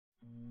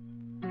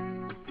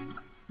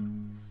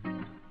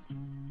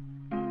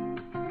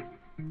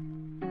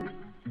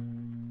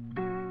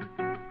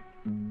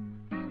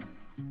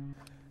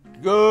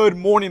Good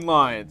morning,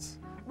 Lions.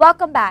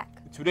 Welcome back.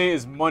 Today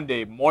is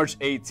Monday, March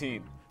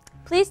 18th.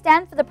 Please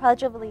stand for the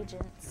Pledge of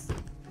Allegiance.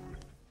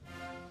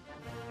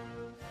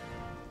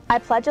 I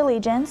pledge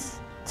allegiance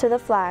to the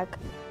flag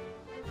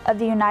of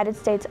the United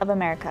States of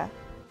America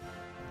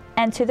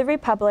and to the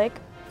republic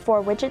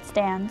for which it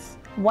stands,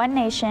 one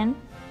nation,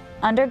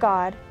 under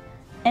God,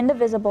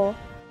 indivisible,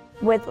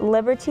 with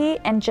liberty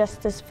and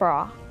justice for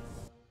all.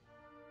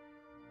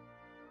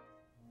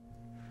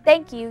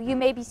 Thank you. You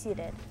may be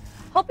seated.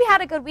 Hope you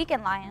had a good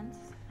weekend, Lions.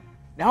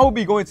 Now we'll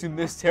be going to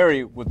Miss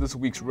Terry with this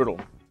week's riddle.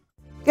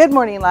 Good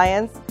morning,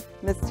 Lions.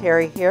 Miss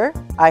Terry here.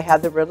 I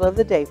have the riddle of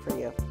the day for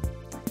you.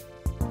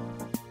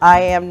 I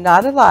am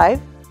not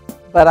alive,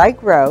 but I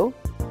grow.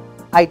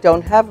 I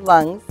don't have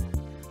lungs,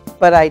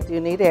 but I do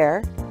need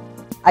air.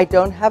 I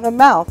don't have a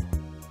mouth,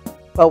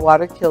 but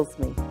water kills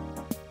me.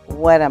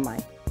 What am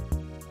I?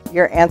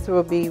 Your answer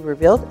will be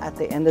revealed at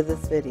the end of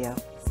this video.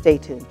 Stay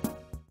tuned.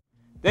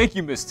 Thank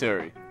you, Miss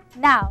Terry.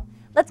 Now,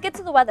 let's get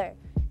to the weather.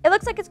 It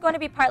looks like it's going to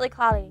be partly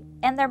cloudy,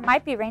 and there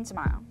might be rain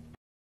tomorrow.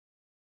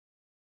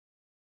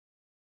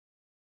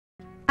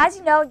 As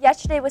you know,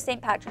 yesterday was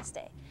St. Patrick's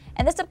Day,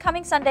 and this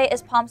upcoming Sunday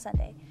is Palm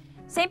Sunday.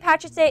 St.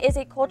 Patrick's Day is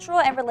a cultural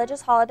and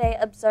religious holiday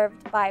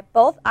observed by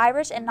both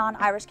Irish and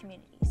non-Irish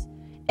communities.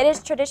 It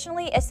is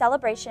traditionally a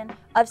celebration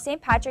of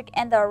St. Patrick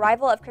and the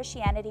arrival of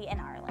Christianity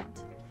in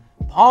Ireland.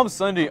 Palm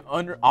Sunday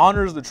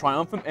honors the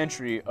triumphant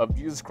entry of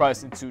Jesus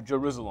Christ into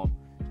Jerusalem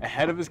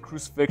ahead of his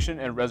crucifixion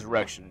and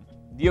resurrection.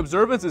 The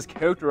observance is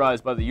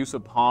characterized by the use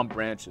of palm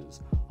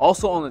branches.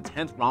 Also on the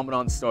 10th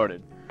Ramadan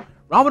started.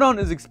 Ramadan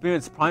is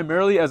experienced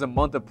primarily as a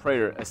month of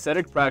prayer,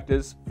 ascetic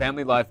practice,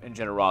 family life, and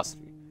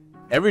generosity.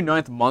 Every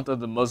 9th month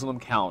of the Muslim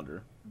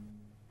calendar.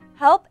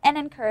 Help and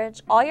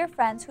encourage all your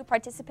friends who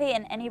participate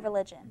in any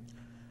religion.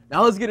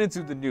 Now let's get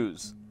into the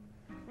news.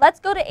 Let's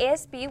go to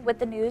ASB with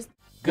the news.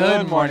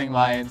 Good morning,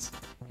 Lions.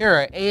 Here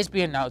are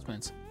ASB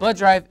announcements. Blood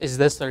drive is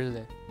this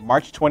Thursday,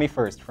 March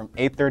 21st from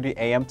 8:30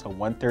 a.m. to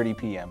 1:30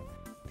 p.m.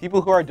 People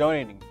who are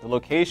donating, the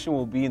location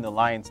will be in the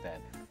Lion's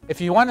Den.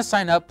 If you want to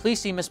sign up, please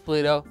see Ms.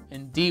 Polito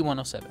in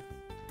D107.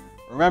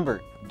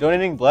 Remember,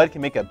 donating blood can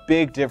make a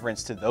big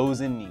difference to those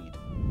in need.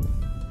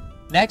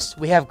 Next,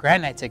 we have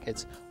Grand Night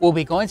tickets. We'll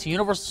be going to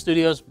Universal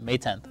Studios May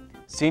 10th.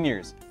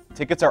 Seniors,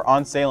 tickets are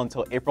on sale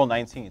until April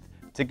 19th.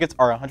 Tickets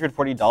are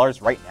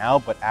 $140 right now,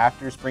 but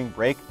after spring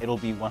break, it'll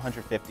be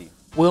 $150.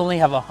 We only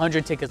have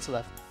 100 tickets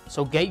left,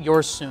 so get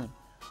yours soon.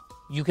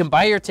 You can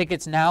buy your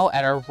tickets now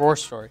at our Roar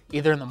store,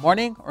 either in the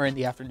morning or in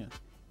the afternoon.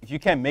 If you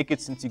can't make it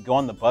since you go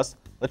on the bus,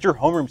 let your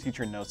homeroom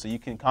teacher know so you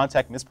can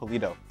contact Miss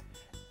Polito.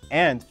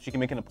 And she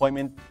can make an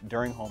appointment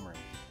during homeroom.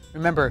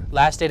 Remember,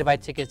 last day to buy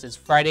tickets is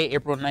Friday,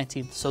 April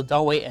 19th, so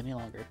don't wait any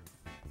longer.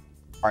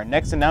 Our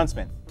next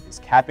announcement is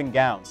cap and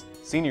gowns.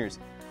 Seniors,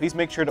 please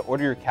make sure to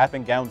order your cap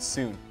and gowns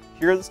soon.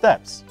 Here are the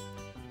steps.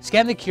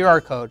 Scan the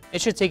QR code.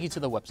 It should take you to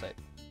the website.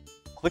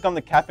 Click on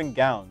the cap and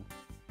gown.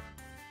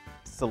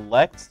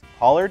 Select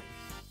Pollard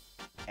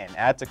and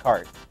add to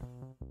cart.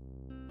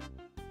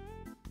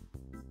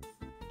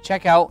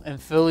 Check out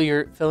and fill in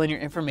your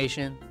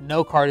information.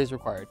 No card is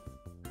required.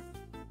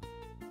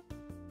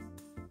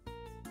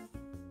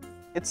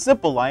 It's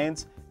simple,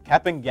 Lions.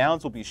 Cap and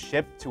gowns will be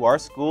shipped to our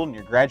school on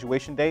your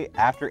graduation day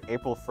after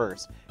April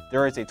 1st.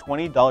 There is a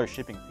 $20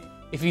 shipping fee.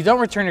 If you don't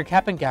return your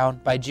cap and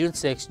gown by June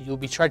 6th, you'll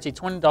be charged a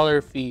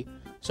 $20 fee,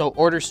 so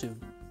order soon.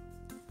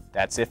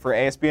 That's it for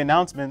ASB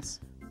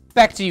announcements.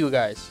 Back to you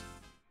guys.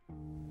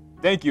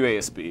 Thank you,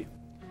 ASB.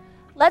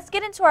 Let's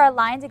get into our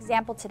Lions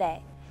example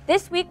today.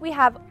 This week we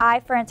have I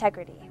for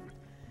integrity.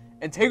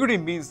 Integrity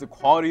means the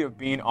quality of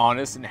being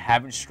honest and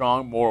having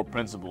strong moral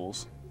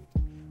principles.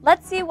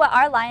 Let's see what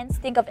our Lions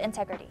think of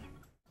integrity.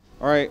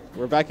 All right,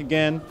 we're back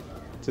again.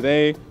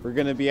 Today, we're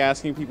going to be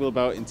asking people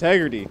about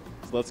integrity.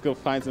 So let's go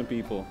find some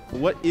people.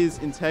 What is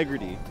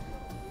integrity?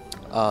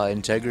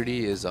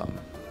 Integrity is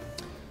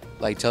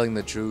like telling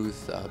the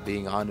truth,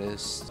 being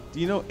honest. Do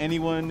you know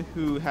anyone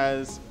who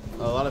has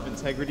a lot of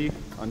integrity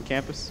on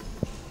campus?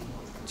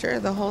 Sure,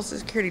 the whole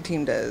security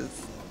team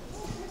does.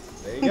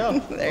 There you go.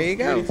 There you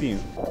go. Security team.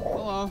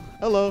 Hello.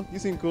 Hello. You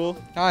seem cool.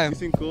 Hi. You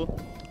seem cool.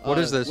 What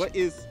is this?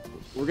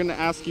 We're going to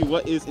ask you,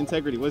 what is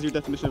integrity? What is your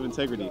definition of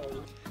integrity?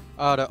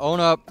 To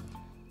own up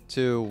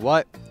to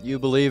what you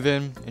believe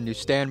in, and you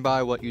stand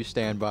by what you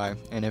stand by.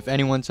 And if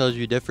anyone tells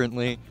you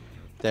differently,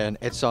 then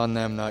it's on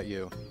them, not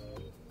you.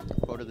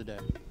 Quote of the day.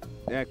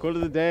 Yeah, quote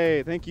of the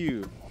day. Thank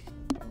you.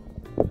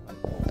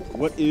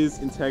 What is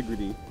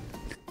integrity?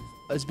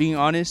 Us being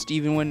honest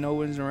even when no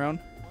one's around.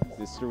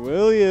 Mr.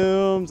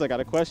 Williams, I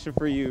got a question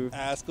for you.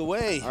 Ask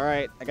away. All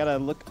right, I got to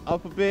look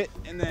up a bit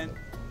and then,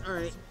 all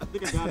right, I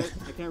think I got it.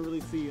 I can't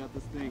really see at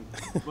this thing.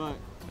 But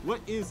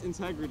what is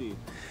integrity?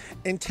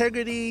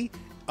 Integrity,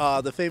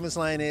 the famous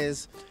line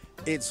is,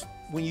 it's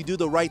when you do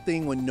the right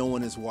thing when no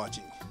one is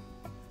watching.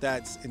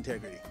 That's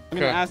integrity. I'm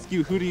going to ask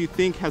you, who do you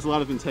think has a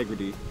lot of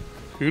integrity?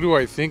 Who do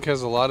I think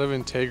has a lot of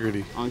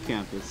integrity? On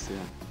campus, yeah.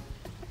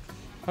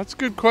 That's a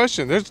good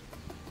question. There's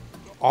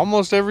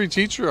almost every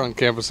teacher on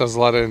campus has a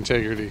lot of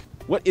integrity.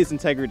 What is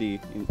integrity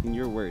in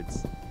your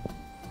words?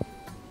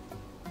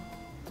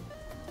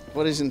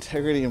 What is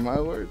integrity in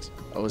my words?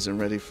 I wasn't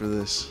ready for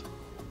this.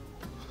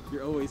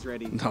 You're always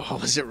ready. No, I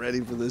wasn't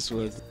ready for this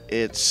one.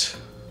 It's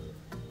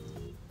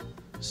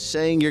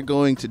saying you're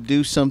going to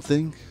do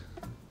something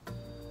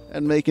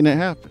and making it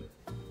happen.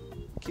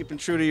 Keeping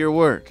true to your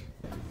word.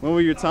 When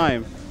will your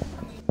time?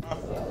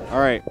 All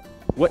right.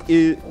 What do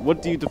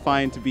you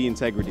define to be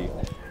integrity?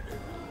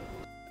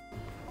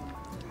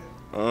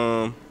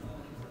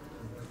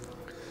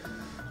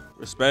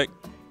 Respect.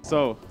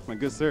 So, my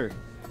good sir,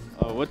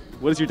 what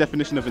is your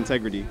definition of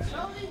integrity?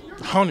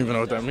 I don't even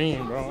know what that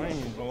means, bro. I ain't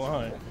even gonna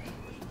lie.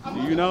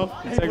 Do you know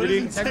integrity?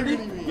 Hey, what is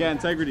integrity? Yeah,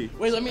 integrity.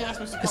 Wait, let me ask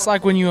Mr. It's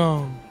like when you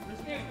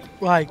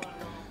like,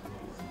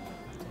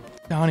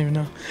 I don't even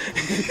know.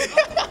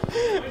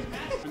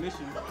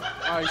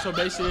 All right, so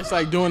basically it's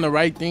like doing the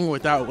right thing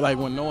without, like,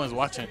 when no one's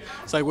watching.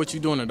 It's like what you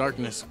do in the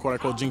darkness, quote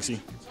unquote jinxie.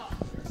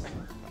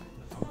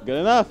 Good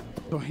enough.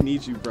 Oh, I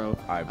need you, bro.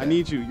 I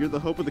need you. You're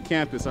the hope of the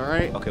campus, all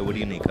right? Okay, what do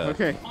you need, cuz?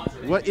 Okay,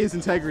 what is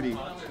integrity?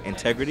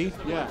 Integrity?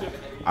 Yeah.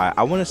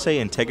 I want to say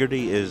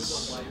integrity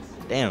is,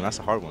 damn, that's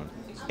a hard one.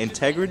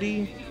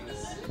 Integrity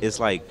is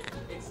like,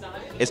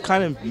 it's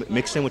kind of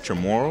mixed in with your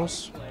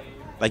morals.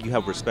 Like you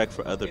have respect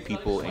for other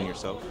people and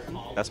yourself.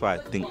 That's what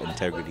I think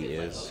integrity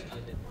is.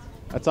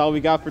 That's all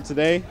we got for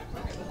today.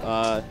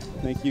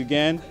 Thank you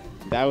again.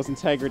 That was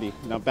integrity.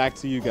 Now back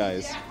to you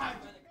guys.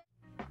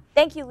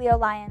 Thank you, Leo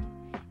Lion.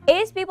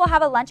 ASB will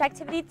have a lunch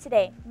activity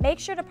today. Make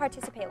sure to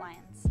participate,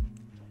 Lions.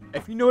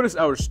 If you notice,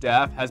 our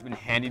staff has been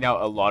handing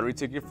out a lottery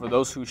ticket for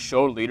those who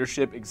showed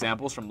leadership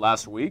examples from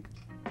last week.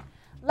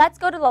 Let's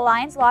go to the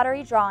Lions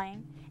lottery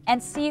drawing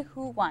and see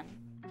who won.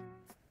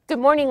 Good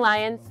morning,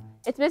 Lions.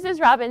 It's Mrs.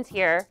 Robbins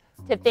here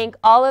to thank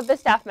all of the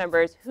staff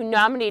members who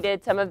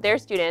nominated some of their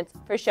students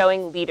for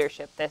showing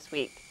leadership this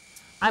week.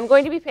 I'm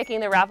going to be picking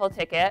the raffle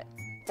ticket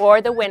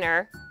for the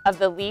winner of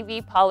the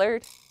Levy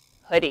Pollard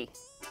hoodie.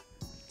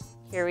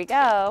 Here we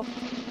go.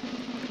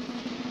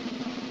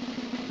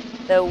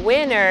 The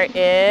winner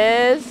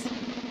is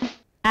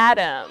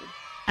Adam.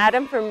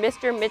 Adam from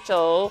Mr.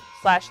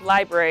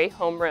 Mitchell/Library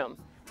Homeroom.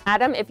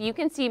 Adam, if you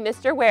can see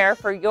Mr. Ware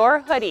for your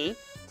hoodie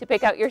to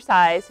pick out your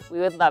size, we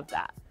would love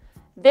that.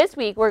 This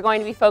week, we're going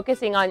to be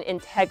focusing on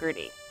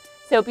integrity.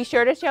 So be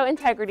sure to show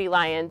integrity,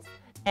 Lions.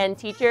 And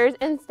teachers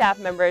and staff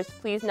members,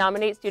 please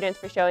nominate students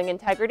for showing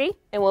integrity.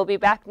 And we'll be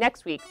back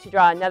next week to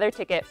draw another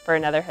ticket for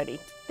another hoodie.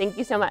 Thank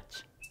you so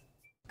much.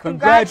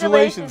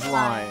 Congratulations,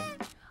 Lion.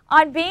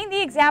 On being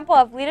the example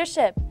of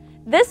leadership.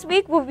 This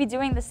week, we'll be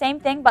doing the same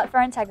thing, but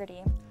for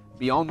integrity.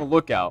 Be on the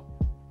lookout.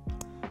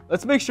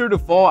 Let's make sure to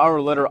follow our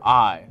letter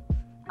I.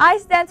 I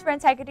stands for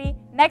integrity.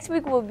 Next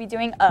week, we'll be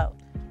doing O.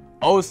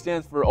 O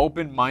stands for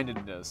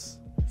open-mindedness.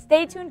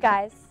 Stay tuned,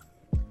 guys.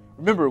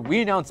 Remember,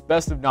 we announced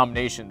Best of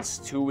Nominations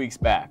 2 weeks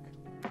back.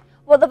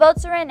 Well, the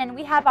votes are in and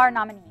we have our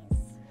nominees.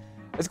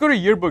 Let's go to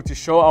Yearbook to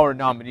show our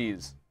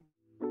nominees.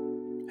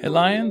 Hey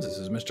Lions, this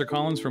is Mr.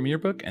 Collins from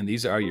Yearbook, and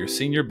these are your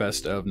senior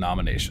Best of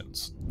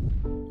nominations.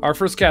 Our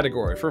first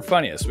category for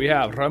funniest, we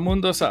have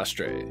Raimundo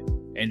Sastre,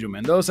 Angel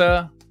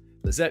Mendoza,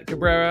 Lizette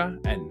Cabrera,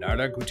 and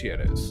Narda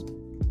Gutierrez.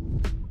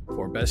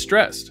 For Best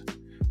Dressed,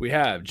 we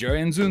have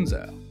Jerry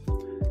Nzunza,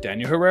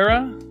 Daniel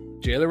Herrera,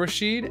 Jayla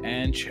Rashid,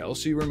 and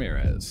Chelsea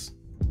Ramirez.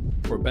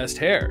 For Best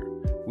Hair,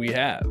 we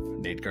have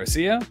Nate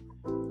Garcia,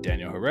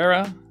 Daniel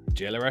Herrera,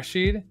 Jayla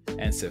Rashid,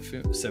 and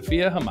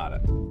Safia Hamada.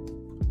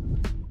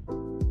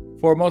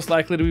 For Most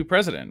Likely to be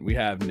President, we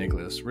have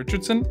Nicholas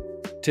Richardson,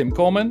 Tim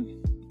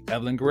Coleman,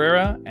 Evelyn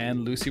Guerrera,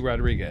 and Lucy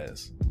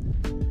Rodriguez.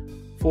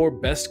 For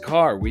Best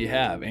Car, we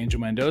have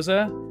Angel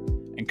Mendoza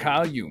and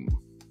Kyle Hume.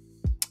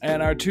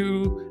 And our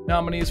two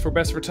nominees for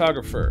Best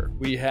Photographer,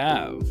 we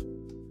have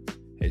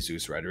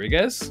Jesus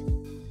Rodriguez,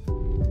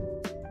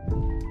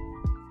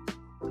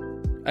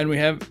 and we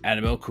have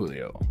Annabelle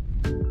Coolio.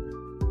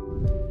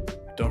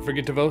 Don't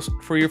forget to vote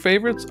for your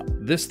favorites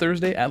this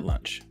Thursday at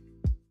lunch.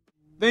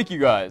 Thank you,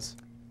 guys.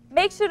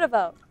 Make sure to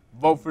vote.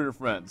 Vote for your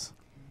friends.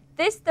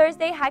 This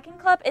Thursday, Hiking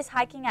Club is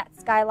hiking at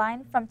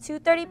Skyline from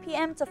 2:30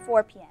 p.m. to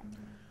 4 p.m.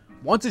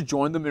 Want to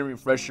join them and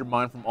refresh your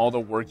mind from all the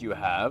work you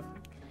have?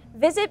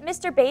 Visit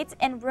Mr. Bates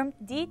in room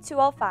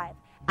D205.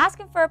 Ask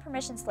him for a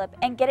permission slip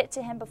and get it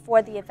to him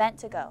before the event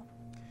to go.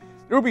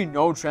 There will be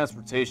no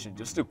transportation,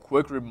 just a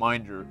quick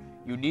reminder,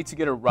 you need to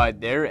get a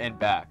ride there and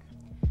back.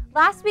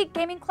 Last week,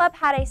 Gaming Club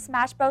had a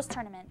Smash Bros.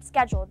 Tournament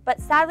scheduled, but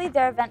sadly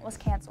their event was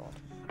canceled.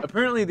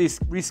 Apparently they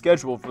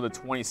rescheduled for the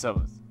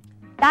 27th.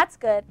 That's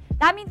good.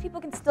 That means people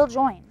can still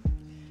join.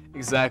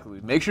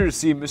 Exactly. Make sure to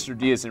see Mr.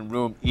 Diaz in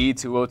room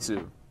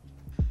E202.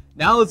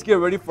 Now let's get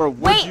ready for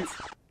Wait!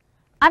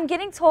 I'm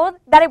getting told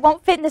that it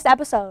won't fit in this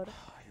episode.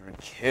 You're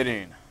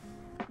kidding.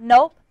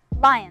 Nope.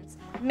 Lions,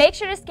 make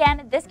sure to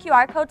scan this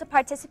QR code to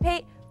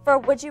participate for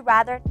Would You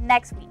Rather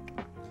next week.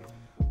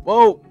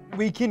 Well,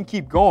 we can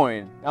keep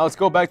going. Now let's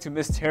go back to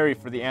Miss Terry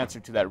for the answer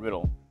to that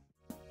riddle.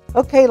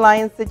 Okay,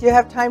 Lions, did you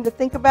have time to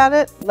think about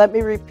it? Let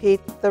me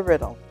repeat the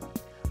riddle.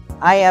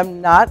 I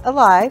am not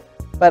alive,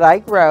 but I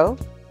grow.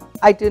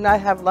 I do not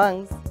have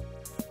lungs,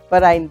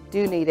 but I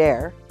do need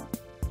air.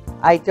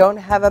 I don't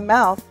have a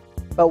mouth,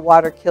 but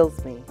water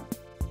kills me.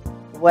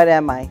 What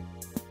am I?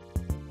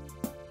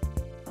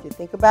 If you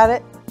think about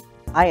it,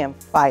 I am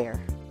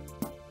fire.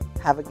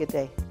 Have a good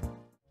day.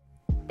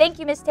 Thank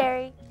you, Miss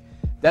Terry.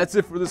 That's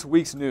it for this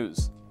week's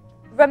news.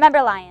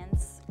 Remember,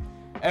 Lions,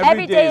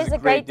 every day is a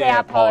great day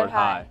at Pollard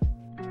High.